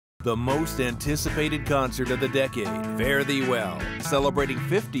The most anticipated concert of the decade, Fare Thee Well, celebrating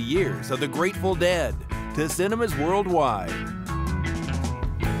 50 years of the Grateful Dead to cinemas worldwide.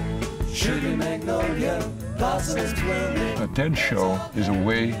 A Dead show is a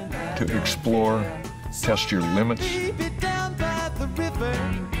way to explore, test your limits.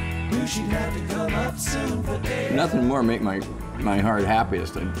 Nothing more make my heart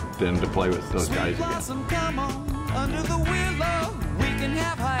happiest than to play with those guys again.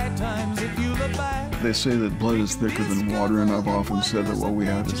 They say that blood is thicker than water, and I've often said that what we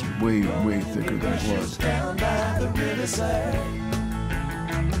have is way, way thicker than blood.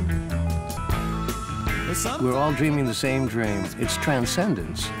 We're all dreaming the same dream. It's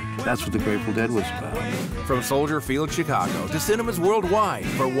transcendence. That's what the Grateful Dead was about. From Soldier Field, Chicago to cinemas worldwide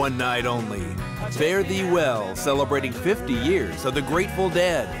for one night only. Fare Thee Well, celebrating 50 years of the Grateful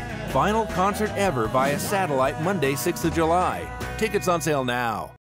Dead. Final concert ever via satellite Monday, 6th of July. Tickets on sale now.